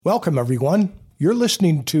Welcome, everyone. You're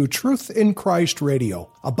listening to Truth in Christ Radio,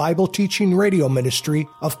 a Bible teaching radio ministry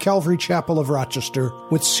of Calvary Chapel of Rochester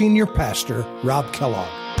with Senior Pastor Rob Kellogg.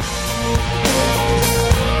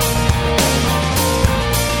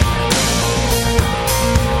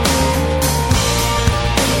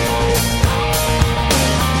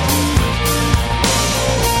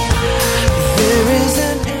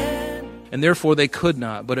 And therefore they could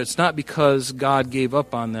not. But it's not because God gave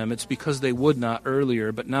up on them. It's because they would not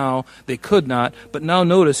earlier. But now they could not. But now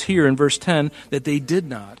notice here in verse 10 that they did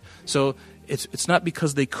not. So it's not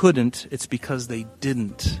because they couldn't. It's because they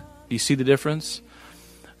didn't. Do you see the difference?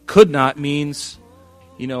 Could not means,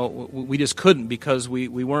 we just couldn't because we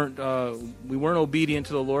weren't obedient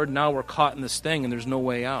to the Lord. Now we're caught in this thing and there's no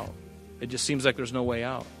way out. It just seems like there's no way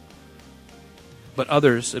out. But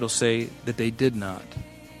others, it'll say that they did not.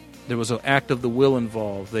 There was an act of the will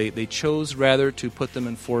involved. They chose rather to put them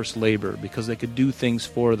in forced labor because they could do things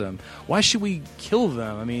for them. Why should we kill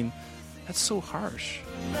them? I mean, that's so harsh.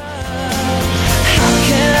 How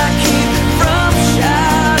can I keep from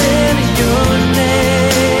shouting your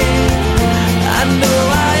name? I know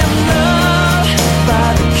I am loved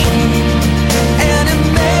by the King, and it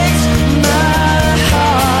makes my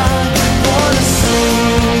heart want to sing.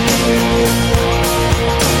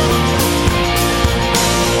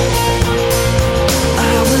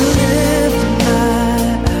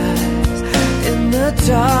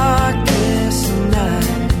 Darkest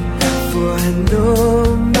night, for I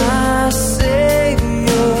know my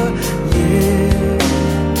Savior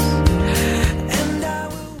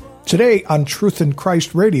lives. Today on Truth in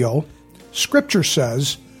Christ Radio, Scripture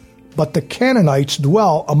says, "But the Canaanites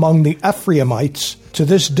dwell among the Ephraimites to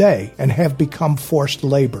this day and have become forced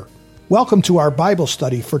labor." Welcome to our Bible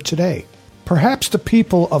study for today. Perhaps the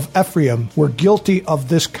people of Ephraim were guilty of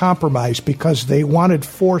this compromise because they wanted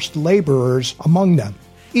forced laborers among them.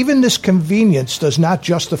 Even this convenience does not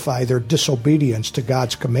justify their disobedience to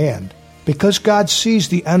God's command. Because God sees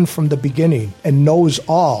the end from the beginning and knows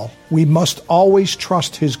all, we must always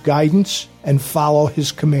trust His guidance and follow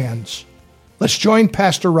His commands. Let's join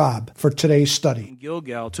Pastor Rob for today's study.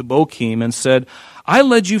 Gilgal to Bochim and said, I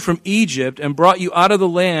led you from Egypt and brought you out of the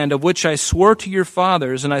land of which I swore to your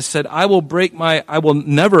fathers, and I said, I will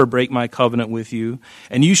never break my covenant with you,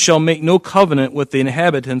 and you shall make no covenant with the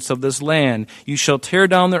inhabitants of this land. You shall tear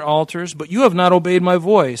down their altars, but you have not obeyed my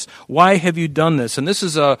voice. Why have you done this? And this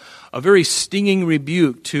is a very stinging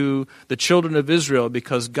rebuke to the children of Israel,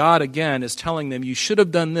 because God again is telling them, you should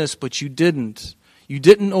have done this, but you didn't. You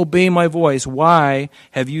didn't obey my voice. Why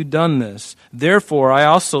have you done this? Therefore, I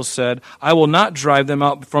also said, I will not drive them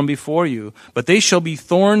out from before you, but they shall be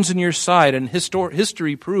thorns in your side. And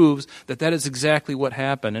history proves that is exactly what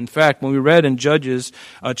happened. In fact, when we read in Judges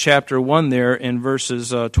chapter 1 there in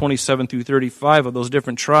verses 27 through 35 of those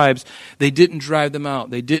different tribes, they didn't drive them out.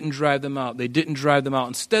 They didn't drive them out. They didn't drive them out.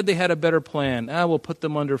 Instead, they had a better plan. We'll put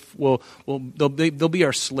them under, they'll be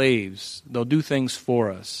our slaves. They'll do things for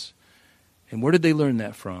us. And where did they learn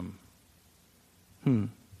that from?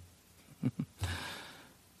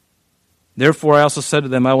 Therefore I also said to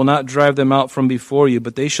them, I will not drive them out from before you,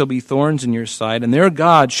 but they shall be thorns in your side, and their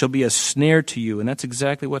God shall be a snare to you. And that's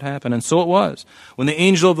exactly what happened. And so it was. When the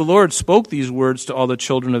angel of the Lord spoke these words to all the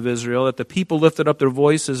children of Israel, that the people lifted up their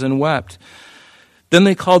voices and wept. Then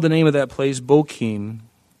they called the name of that place Bochim,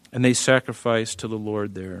 and they sacrificed to the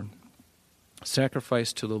Lord there.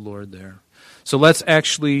 Sacrificed to the Lord there. So let's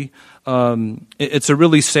actually, it's a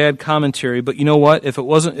really sad commentary, but you know what? If it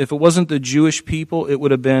wasn't the Jewish people, it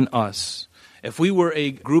would have been us. If we were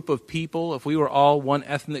a group of people, if we were all one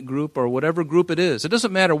ethnic group or whatever group it is, it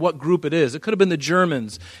doesn't matter what group it is. It could have been the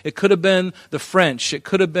Germans. It could have been the French. It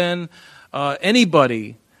could have been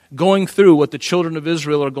anybody going through what the children of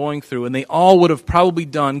Israel are going through, and they all would have probably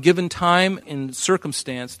done, given time and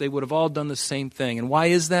circumstance, they would have all done the same thing. And why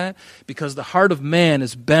is that? Because the heart of man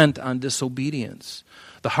is bent on disobedience.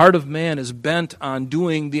 The heart of man is bent on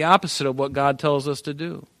doing the opposite of what God tells us to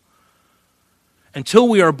do. Until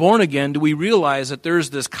we are born again, do we realize that there's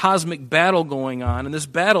this cosmic battle going on, and this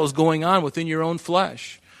battle is going on within your own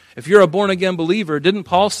flesh. If you're a born-again believer, didn't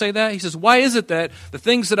Paul say that? He says, why is it that the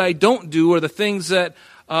things that I don't do or the things that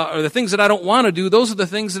I don't want to do, those are the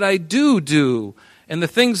things that I do. And the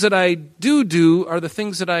things that I do are the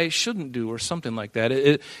things that I shouldn't do, or something like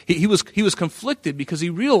that. He was conflicted because he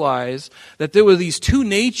realized that there were these two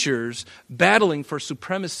natures battling for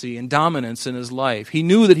supremacy and dominance in his life. He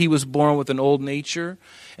knew that he was born with an old nature,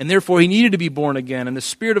 and therefore he needed to be born again. And the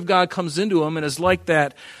Spirit of God comes into him and is like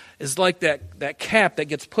that cap that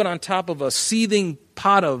gets put on top of a seething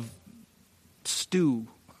pot of stew.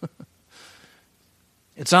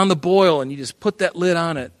 It's on the boil, and you just put that lid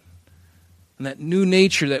on it. And that new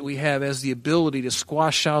nature that we have has the ability to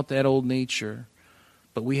squash out that old nature.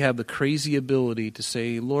 But we have the crazy ability to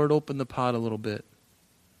say, Lord, open the pot a little bit.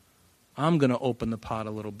 I'm going to open the pot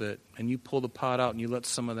a little bit. And you pull the pot out and you let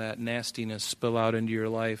some of that nastiness spill out into your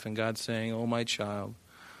life. And God's saying, oh, my child,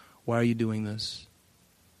 why are you doing this?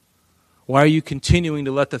 Why are you continuing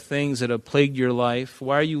to let the things that have plagued your life,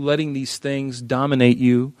 why are you letting these things dominate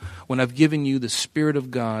you when I've given you the Spirit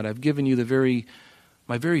of God? I've given you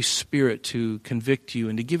my very Spirit to convict you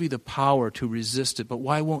and to give you the power to resist it. But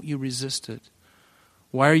why won't you resist it?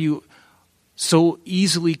 Why are you so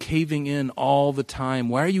easily caving in all the time?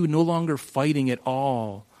 Why are you no longer fighting at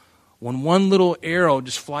all? When one little arrow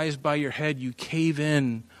just flies by your head, you cave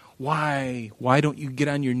in. Why? Why don't you get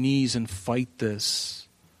on your knees and fight this?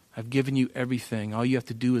 I've given you everything. All you have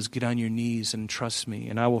to do is get on your knees and trust me,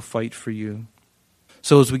 and I will fight for you.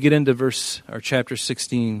 So as we get into chapter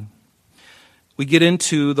 16, we get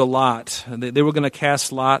into the lot. They were going to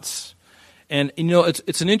cast lots. And,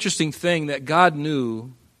 it's an interesting thing that God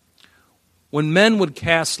knew when men would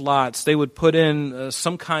cast lots, they would put in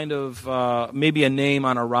some kind of, maybe a name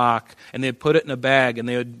on a rock, and they'd put it in a bag, and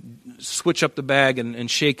they would switch up the bag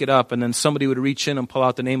and shake it up, and then somebody would reach in and pull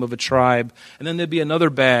out the name of a tribe. And then there'd be another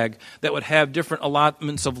bag that would have different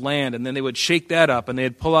allotments of land, and then they would shake that up, and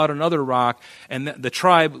they'd pull out another rock, and the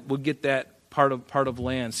tribe would get that part of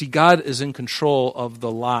land. See, God is in control of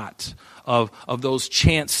the lot, of those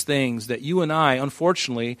chance things that you and I,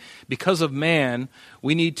 unfortunately, because of man,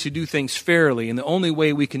 we need to do things fairly. And the only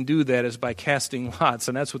way we can do that is by casting lots.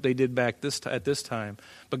 And that's what they did back at this time.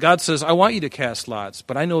 But God says, I want you to cast lots,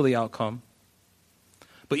 but I know the outcome.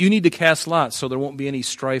 But you need to cast lots so there won't be any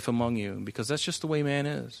strife among you, because that's just the way man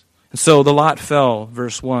is. And so the lot fell,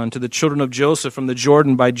 verse 1, to the children of Joseph from the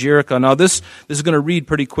Jordan by Jericho. Now this is going to read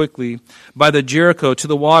pretty quickly. By the Jericho to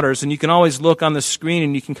the waters. And you can always look on the screen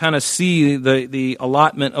and you can kind of see the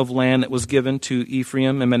allotment of land that was given to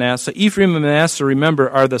Ephraim and Manasseh. Ephraim and Manasseh, remember,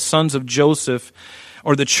 are the sons of Joseph,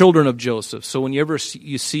 or the children of Joseph. So whenever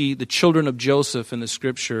you see the children of Joseph in the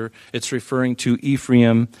Scripture, it's referring to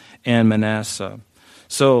Ephraim and Manasseh.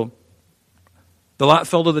 So the lot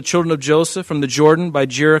fell to the children of Joseph from the Jordan by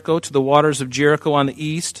Jericho to the waters of Jericho on the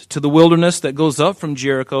east, to the wilderness that goes up from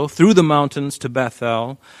Jericho through the mountains to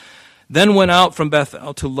Bethel. Then went out from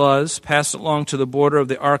Bethel to Luz, passed along to the border of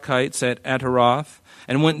the Archites at Ataroth,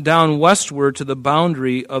 and went down westward to the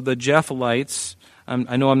boundary of the Japhalites.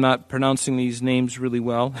 I know I'm not pronouncing these names really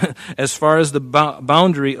well. As far as the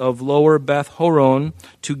boundary of lower Beth Horon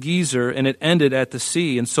to Gezer, and it ended at the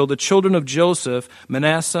sea. And so the children of Joseph,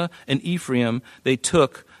 Manasseh and Ephraim, they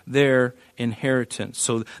took their inheritance.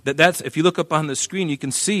 So that's, if you look up on the screen, you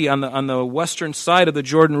can see on the western side of the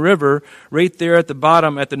Jordan River, right there at the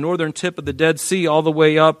bottom, at the northern tip of the Dead Sea, all the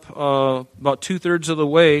way up, about 2/3 of the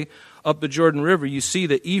way up the Jordan River, you see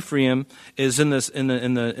that Ephraim is in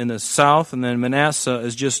the south, and then Manasseh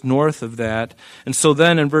is just north of that. And so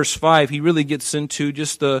then in verse 5, he really gets into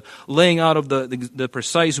just the laying out of the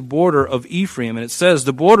precise border of Ephraim. And it says,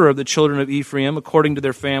 the border of the children of Ephraim, according to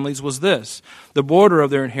their families, was this. The border of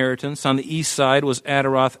their inheritance on the east side was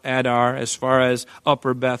Ataroth Adar, as far as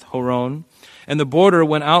upper Beth Horon. And the border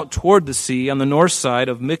went out toward the sea on the north side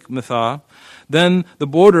of Michmethah. Then the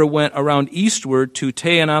border went around eastward to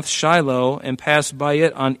Taanath Shiloh and passed by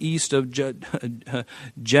it on east of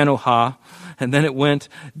Janohah. And then it went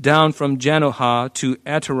down from Janohah to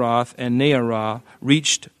Ataroth and Naarah,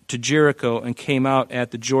 reached to Jericho, and came out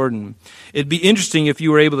at the Jordan. It'd be interesting if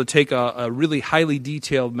you were able to take a really highly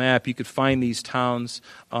detailed map. You could find these towns.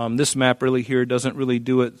 This map really here doesn't really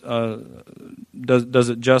do it does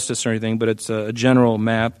it justice or anything, but it's a general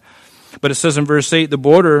map. But it says in verse 8, the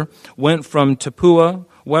border went from Tappuah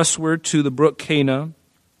westward to the brook Cana,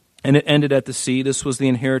 and it ended at the sea. This was the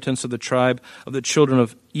inheritance of the tribe of the children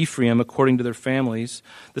of Ephraim according to their families.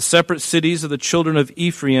 The separate cities of the children of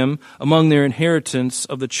Ephraim among their inheritance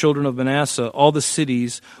of the children of Manasseh, all the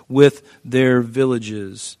cities with their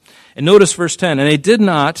villages. And notice verse 10, and they did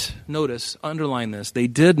not, notice, underline this, they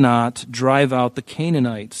did not drive out the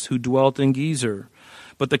Canaanites who dwelt in Gezer.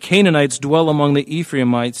 But the Canaanites dwell among the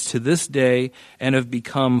Ephraimites to this day and have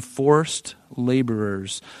become forced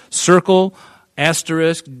laborers. Circle,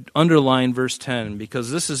 asterisk, underline verse 10,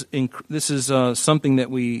 because this is something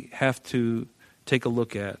that we have to take a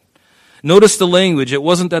look at. Notice the language. It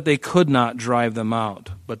wasn't that they could not drive them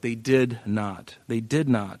out, but they did not. They did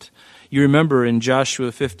not. You remember in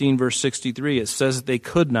Joshua 15, verse 63, it says that they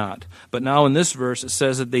could not. But now in this verse, it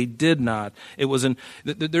says that they did not.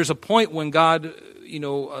 There's a point when God,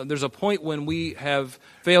 there's a point when we have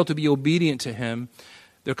failed to be obedient to Him,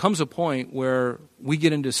 there comes a point where we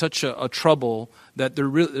get into such a trouble that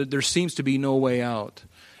there seems to be no way out.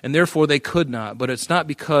 And therefore they could not. But it's not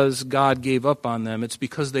because God gave up on them. It's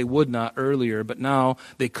because they would not earlier. But now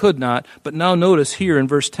they could not. But now notice here in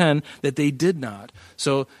verse 10 that they did not.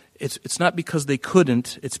 So it's not because they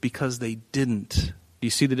couldn't. It's because they didn't. Do you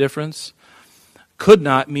see the difference? Could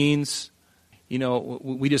not means,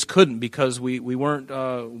 we just couldn't because we weren't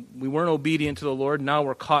obedient to the Lord. Now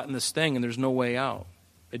we're caught in this thing and there's no way out.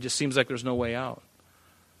 It just seems like there's no way out.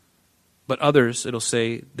 But others, it'll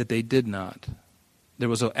say that they did not. There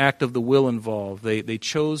was an act of the will involved. They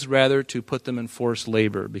chose rather to put them in forced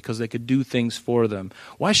labor because they could do things for them.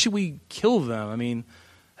 Why should we kill them? I mean,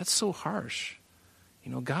 that's so harsh.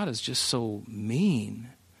 God is just so mean.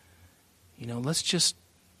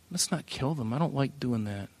 Let's not kill them. I don't like doing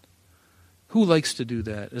that. Who likes to do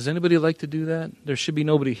that? Does anybody like to do that? There should be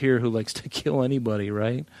nobody here who likes to kill anybody,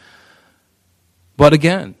 right? But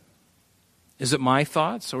again, is it my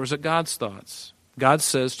thoughts or is it God's thoughts? God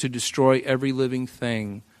says to destroy every living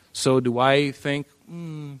thing. So do I think,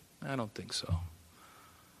 I don't think so.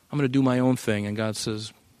 I'm going to do my own thing. And God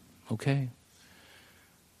says, okay.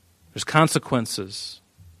 There's consequences.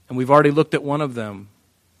 And we've already looked at one of them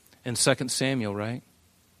in 2 Samuel, right?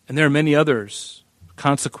 And there are many others,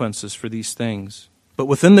 consequences for these things. But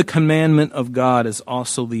within the commandment of God is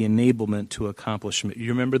also the enablement to accomplishment. You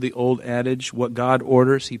remember the old adage, what God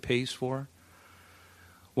orders, He pays for?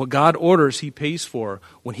 What God orders, He pays for.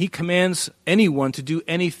 When He commands anyone to do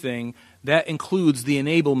anything, that includes the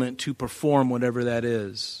enablement to perform whatever that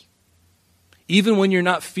is. Even when you're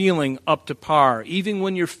not feeling up to par, even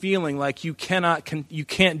when you're feeling like you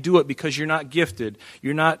can't do it because you're not gifted,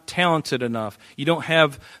 you're not talented enough, you don't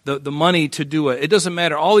have the money to do it. It doesn't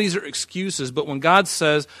matter. All these are excuses, but when God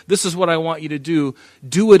says, this is what I want you to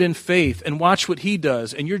do it in faith and watch what He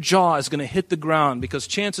does. And your jaw is going to hit the ground because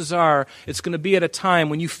chances are it's going to be at a time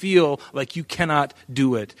when you feel like you cannot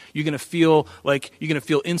do it. You're going to feel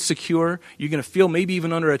insecure. You're going to feel maybe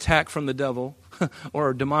even under attack from the devil.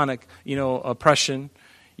 Or demonic, oppression.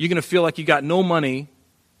 You're going to feel like you got no money.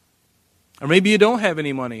 Or maybe you don't have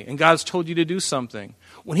any money and God's told you to do something.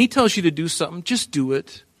 When He tells you to do something, just do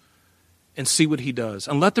it and see what He does.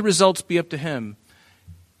 And let the results be up to Him.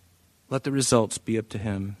 Let the results be up to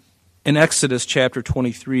Him. In Exodus chapter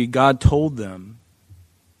 23, God told them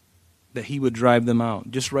that He would drive them out.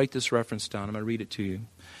 Just write this reference down. I'm going to read it to you.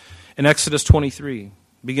 In Exodus 23,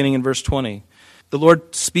 beginning in verse 20. The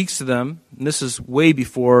Lord speaks to them, and this is way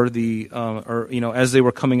before as they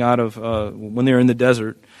were coming out of, when they were in the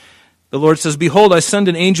desert. The Lord says, behold, I send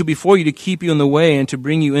an angel before you to keep you in the way and to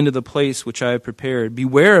bring you into the place which I have prepared.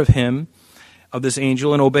 Beware of him, of this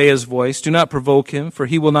angel, and obey his voice. Do not provoke him, for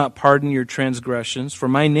he will not pardon your transgressions. For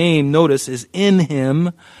my name, notice, is in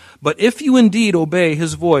him. But if you indeed obey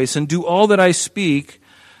his voice and do all that I speak,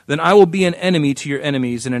 then I will be an enemy to your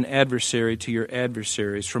enemies and an adversary to your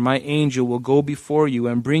adversaries. For my angel will go before you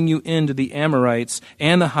and bring you into the Amorites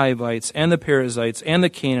and the Hivites and the Perizzites and the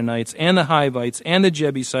Canaanites and the Hivites and the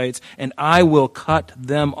Jebusites, and I will cut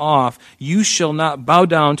them off. You shall not bow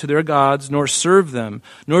down to their gods, nor serve them,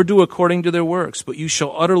 nor do according to their works, but you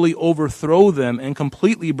shall utterly overthrow them and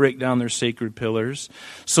completely break down their sacred pillars.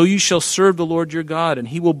 So you shall serve the Lord your God, and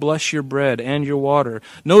He will bless your bread and your water.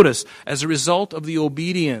 Notice, as a result of the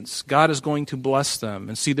obedience, God is going to bless them.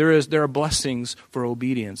 And see, there are blessings for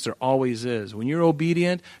obedience. There always is. When you're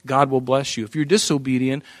obedient, God will bless you. If you're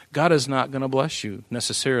disobedient, God is not going to bless you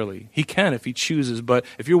necessarily. He can if He chooses, but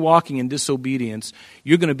if you're walking in disobedience,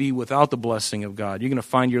 you're going to be without the blessing of God. You're going to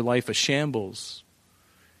find your life a shambles.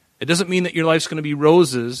 It doesn't mean that your life's going to be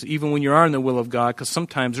roses even when you are in the will of God, because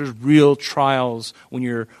sometimes there's real trials when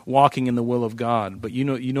you're walking in the will of God. But you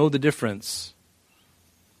know the difference.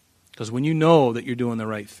 Because when you know that you're doing the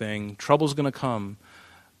right thing, trouble's going to come.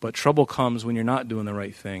 But trouble comes when you're not doing the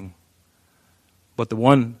right thing. But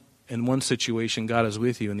in one situation, God is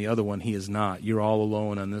with you. In the other one, He is not. You're all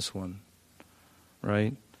alone on this one.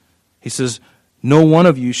 Right? He says, no one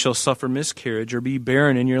of you shall suffer miscarriage or be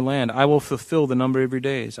barren in your land. I will fulfill the number of your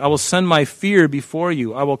days. I will send my fear before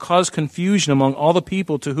you. I will cause confusion among all the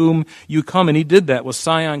people to whom you come. And He did that with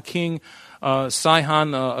Sihon,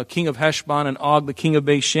 a king of Heshbon, and Og, the king of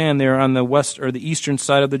Bashan, there on the west or the eastern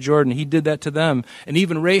side of the Jordan. He did that to them. And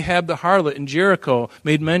even Rahab the harlot in Jericho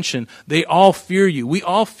made mention. They all fear you. We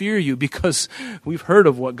all fear you because we've heard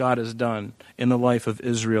of what God has done in the life of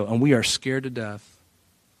Israel, and we are scared to death.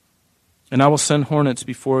 And I will send hornets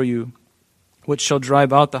before you, which shall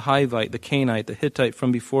drive out the Hivite, the Canaanite, the Hittite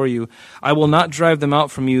from before you. I will not drive them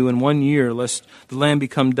out from you in 1 year, lest the land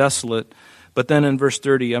become desolate. But then in verse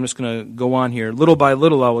 30, I'm just going to go on here. Little by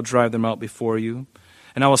little I will drive them out before you.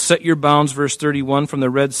 And I will set your bounds, verse 31, from the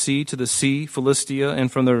Red Sea to the sea, Philistia,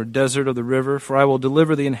 and from the desert of the river. For I will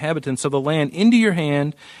deliver the inhabitants of the land into your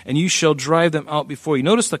hand, and you shall drive them out before you.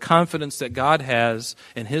 Notice the confidence that God has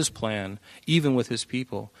in his plan, even with his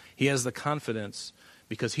people. He has the confidence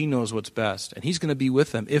because he knows what's best. And he's going to be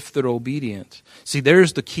with them if they're obedient. See,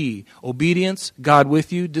 there's the key. Obedience, God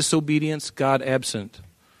with you. Disobedience, God absent.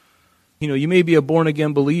 You know, you may be a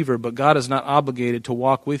born-again believer, but God is not obligated to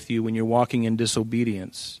walk with you when you're walking in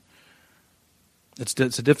disobedience.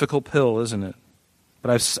 It's a difficult pill, isn't it?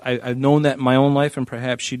 But I've known that in my own life, and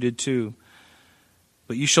perhaps you did too.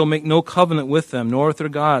 But you shall make no covenant with them, nor with their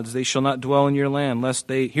gods. They shall not dwell in your land, lest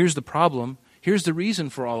they... Here's the problem. Here's the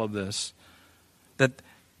reason for all of this. That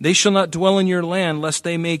they shall not dwell in your land, lest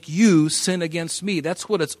they make you sin against me. That's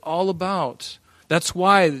what it's all about. That's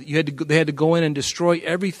why they had to go in and destroy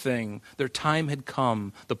everything. Their time had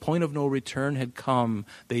come. The point of no return had come.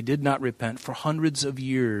 They did not repent for hundreds of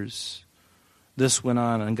years. This went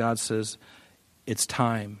on, and God says, it's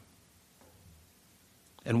time.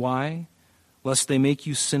 And why? Lest they make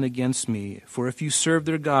you sin against me. For if you serve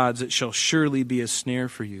their gods, it shall surely be a snare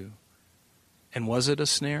for you. And was it a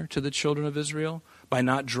snare to the children of Israel? By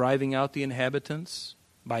not driving out the inhabitants?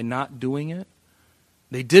 By not doing it?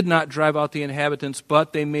 They did not drive out the inhabitants,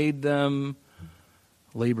 but they made them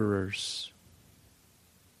laborers.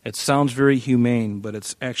 It sounds very humane, but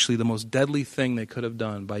it's actually the most deadly thing they could have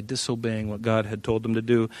done by disobeying what God had told them to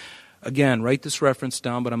do. Again, write this reference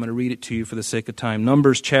down, but I'm going to read it to you for the sake of time.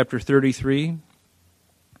 Numbers chapter 33,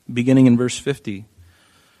 beginning in verse 50.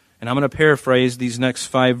 And I'm going to paraphrase these next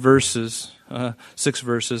 6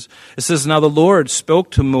 verses. It says, Now the Lord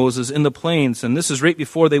spoke to Moses in the plains, and this is right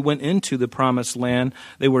before they went into the promised land.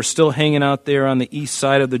 They were still hanging out there on the east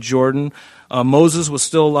side of the Jordan. Moses was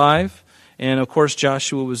still alive, and of course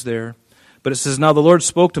Joshua was there. But it says, Now the Lord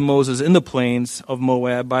spoke to Moses in the plains of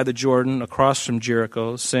Moab by the Jordan across from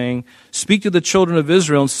Jericho, saying, Speak to the children of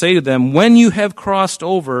Israel and say to them, When you have crossed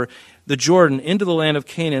over the Jordan into the land of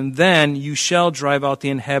Canaan, then you shall drive out the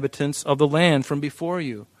inhabitants of the land from before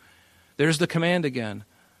you. There's the command again.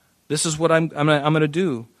 This is what I'm going to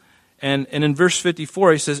do. And in verse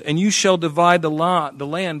 54 he says, And you shall divide the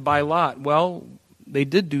land by lot. Well, they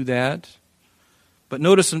did do that. But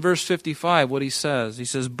notice in verse 55 what he says. He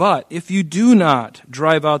says, But if you do not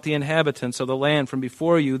drive out the inhabitants of the land from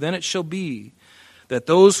before you, then it shall be that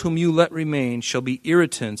those whom you let remain shall be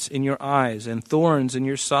irritants in your eyes and thorns in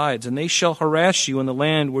your sides, and they shall harass you in the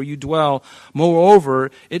land where you dwell. Moreover,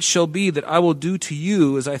 it shall be that I will do to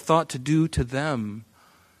you as I thought to do to them.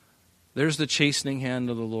 There's the chastening hand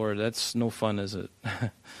of the Lord. That's no fun, is it?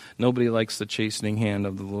 Nobody likes the chastening hand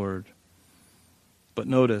of the Lord. But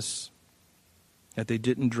notice that they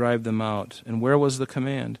didn't drive them out. And where was the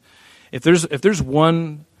command? If there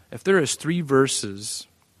is 3 verses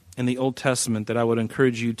in the Old Testament that I would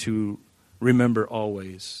encourage you to remember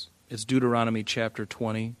always, it's Deuteronomy chapter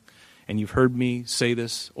 20. And you've heard me say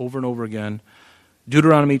this over and over again.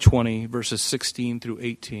 Deuteronomy 20, verses 16 through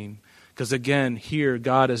 18. Because again, here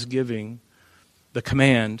God is giving the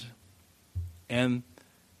command. And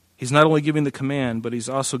he's not only giving the command, but he's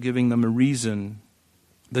also giving them a reason,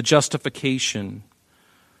 the justification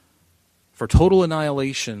for total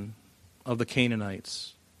annihilation of the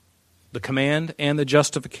Canaanites. The command and the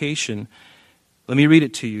justification. Let me read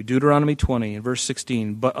it to you. Deuteronomy 20 and verse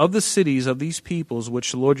 16. But of the cities of these peoples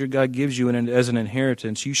which the Lord your God gives you as an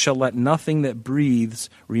inheritance, you shall let nothing that breathes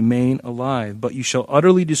remain alive, but you shall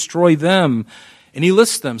utterly destroy them. And he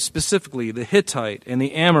lists them specifically, the Hittite and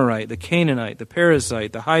the Amorite, the Canaanite, the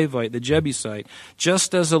Perizzite, the Hivite, the Jebusite,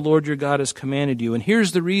 just as the Lord your God has commanded you. And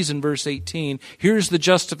here's the reason, verse 18. Here's the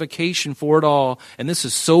justification for it all. And this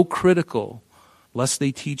is so critical. Lest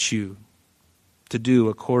they teach you to do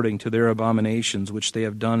according to their abominations which they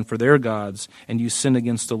have done for their gods, and you sin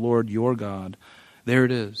against the Lord your God. There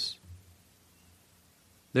it is.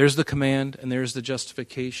 There's the command and there's the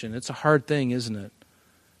justification. It's a hard thing, isn't it?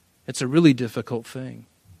 It's a really difficult thing.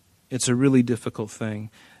 It's a really difficult thing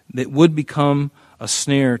that would become a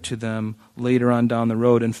snare to them later on down the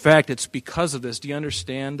road. In fact, it's because of this. Do you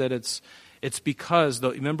understand that it's because,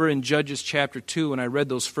 remember in Judges chapter 2, when I read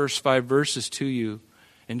those first 5 verses to you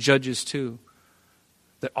in Judges 2,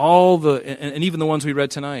 that and even the ones we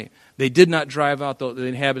read tonight, they did not drive out the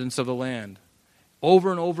inhabitants of the land.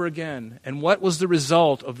 Over and over again. And what was the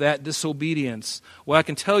result of that disobedience? Well, I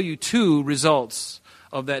can tell you 2 results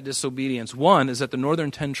of that disobedience. One is that the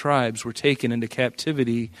northern 10 tribes were taken into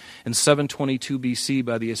captivity in 722 BC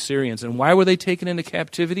by the Assyrians. And why were they taken into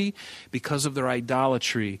captivity? Because of their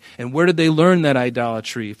idolatry. And where did they learn that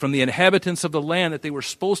idolatry? From the inhabitants of the land that they were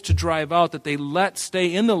supposed to drive out, that they let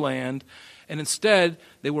stay in the land. And instead,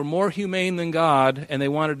 they were more humane than God, and they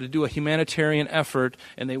wanted to do a humanitarian effort,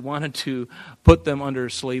 and they wanted to put them under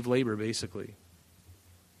slave labor, basically.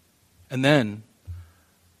 And then,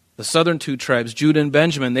 the southern two tribes, Judah and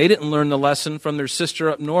Benjamin, they didn't learn the lesson from their sister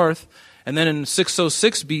up north. And then in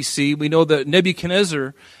 606 BC, we know that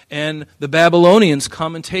Nebuchadnezzar and the Babylonians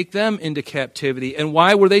come and take them into captivity. And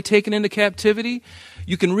why were they taken into captivity?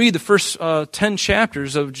 You can read the first 10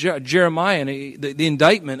 chapters of Jeremiah, and the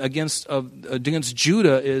indictment against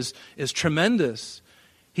Judah is tremendous.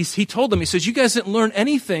 He told them, he says, you guys didn't learn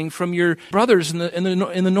anything from your brothers in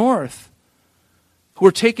the north, who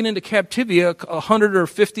were taken into captivity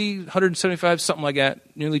 150, 175, something like that,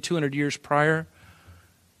 nearly 200 years prior.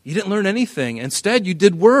 You didn't learn anything. Instead, you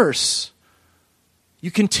did worse. You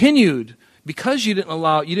continued. Because you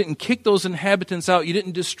didn't kick those inhabitants out, you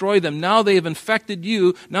didn't destroy them. Now they have infected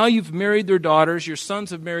you. Now you've married their daughters. Your sons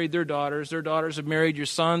have married their daughters. Their daughters have married your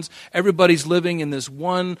sons. Everybody's living in this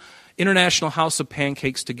one international house of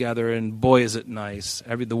pancakes together, and boy, is it nice.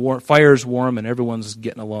 The fire's warm, and everyone's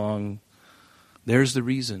getting along. There's the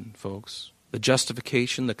reason, folks. The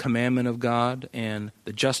justification, the commandment of God, and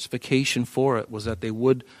the justification for it was that they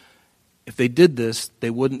would, if they did this, they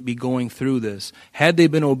wouldn't be going through this. Had they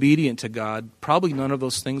been obedient to God, probably none of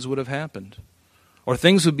those things would have happened. Or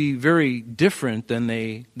things would be very different than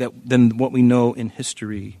what we know in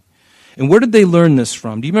history. And where did they learn this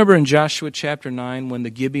from? Do you remember in Joshua chapter 9 when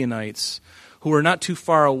the Gibeonites, who were not too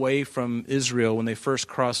far away from Israel when they first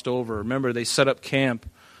crossed over, remember they set up camp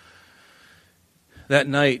that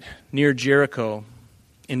night near Jericho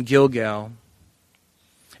in Gilgal.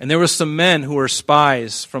 And there were some men who were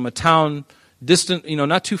spies from a town distant,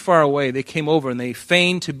 not too far away. They came over and they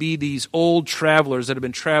feigned to be these old travelers that had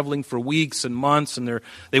been traveling for weeks and months, and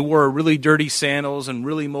they wore really dirty sandals and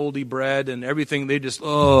really moldy bread and everything. They just,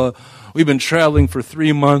 we've been traveling for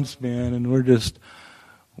 3 months, man, and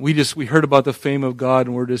we heard about the fame of God,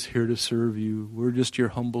 and we're just here to serve you. We're just your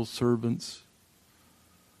humble servants.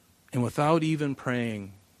 And without even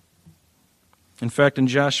praying. In fact, in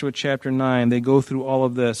Joshua chapter 9, they go through all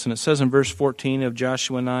of this. And it says in verse 14 of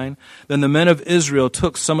Joshua 9, then the men of Israel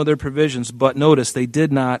took some of their provisions, but notice, they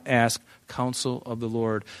did not ask counsel of the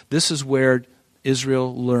Lord. This is where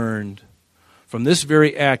Israel learned. From this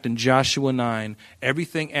very act in Joshua 9,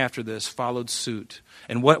 everything after this followed suit.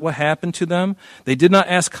 And what happened to them? They did not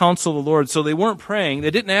ask counsel of the Lord, so they weren't praying.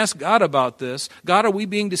 They didn't ask God about this. God, are we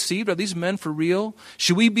being deceived? Are these men for real?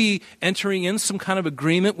 Should we be entering in some kind of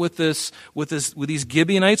agreement with these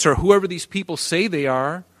Gibeonites or whoever these people say they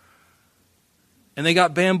are? And they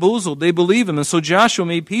got bamboozled. They believe him. And so Joshua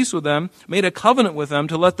made peace with them, made a covenant with them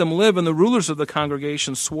to let them live, and the rulers of the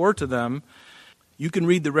congregation swore to them. You can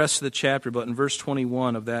read the rest of the chapter, but in verse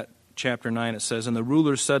 21 of that chapter 9 it says, and the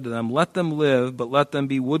rulers said to them, let them live, but let them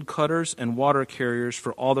be woodcutters and water carriers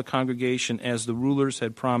for all the congregation as the rulers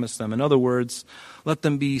had promised them. In other words, let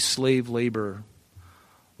them be slave labor.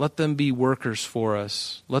 Let them be workers for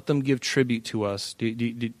us. Let them give tribute to us.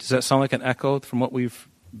 Does that sound like an echo from what we've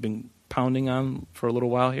been pounding on for a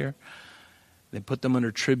little while here? They put them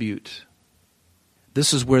under tribute.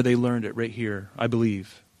 This is where they learned it, right here, I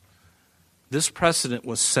believe. This precedent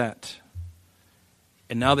was set.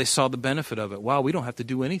 And now they saw the benefit of it. Wow, we don't have to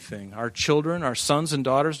do anything. Our children, our sons and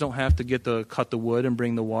daughters don't have to cut the wood and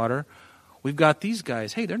bring the water. We've got these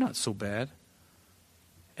guys. Hey, they're not so bad.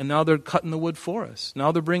 And now they're cutting the wood for us.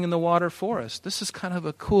 Now they're bringing the water for us. This is kind of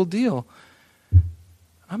a cool deal.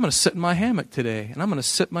 I'm going to sit in my hammock today, and I'm going to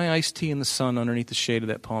sip my iced tea in the sun underneath the shade of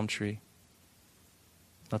that palm tree.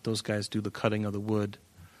 Let those guys do the cutting of the wood.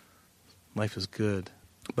 Life is good.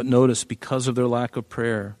 But notice, because of their lack of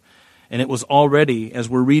prayer, and it was already, as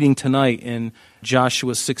we're reading tonight in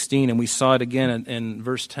Joshua 16, and we saw it again in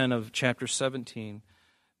verse 10 of chapter 17.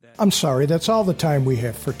 I'm sorry, that's all the time we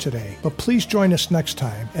have for today. But please join us next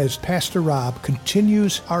time as Pastor Rob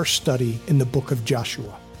continues our study in the book of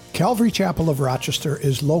Joshua. Calvary Chapel of Rochester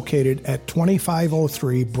is located at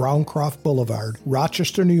 2503 Browncroft Boulevard,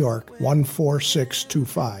 Rochester, New York,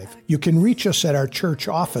 14625. You can reach us at our church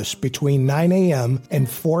office between 9 a.m. and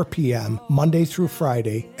 4 p.m. Monday through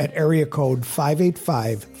Friday at area code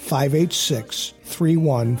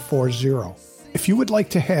 585-586-3140. If you would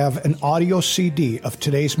like to have an audio CD of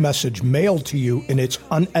today's message mailed to you in its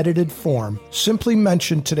unedited form, simply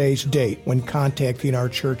mention today's date when contacting our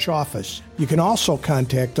church office. You can also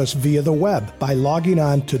contact us via the web by logging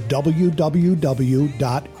on to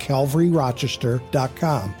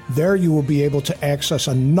www.calvaryrochester.com. There you will be able to access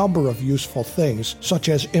a number of useful things, such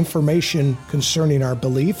as information concerning our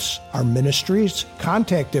beliefs, our ministries,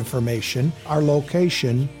 contact information, our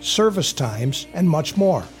location, service times, and much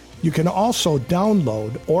more. You can also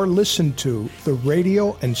download or listen to the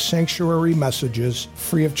radio and sanctuary messages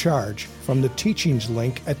free of charge from the teachings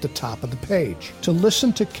link at the top of the page. To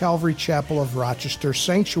listen to Calvary Chapel of Rochester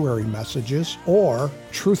sanctuary messages or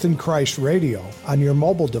Truth in Christ Radio on your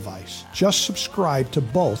mobile device, just subscribe to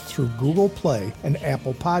both through Google Play and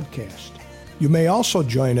Apple Podcast. You may also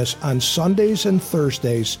join us on Sundays and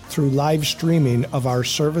Thursdays through live streaming of our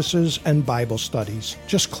services and Bible studies.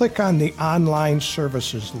 Just click on the online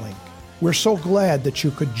services link. We're so glad that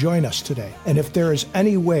you could join us today. And if there is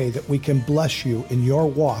any way that we can bless you in your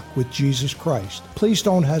walk with Jesus Christ, please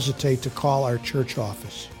don't hesitate to call our church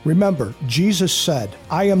office. Remember, Jesus said,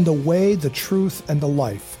 "I am the way, the truth, and the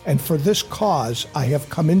life. And for this cause I have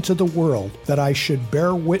come into the world, that I should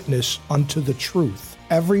bear witness unto the truth.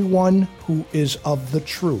 Everyone who is of the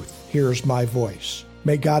truth hears my voice."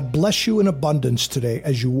 May God bless you in abundance today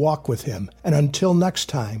as you walk with Him. And until next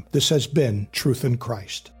time, this has been Truth in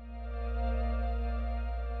Christ.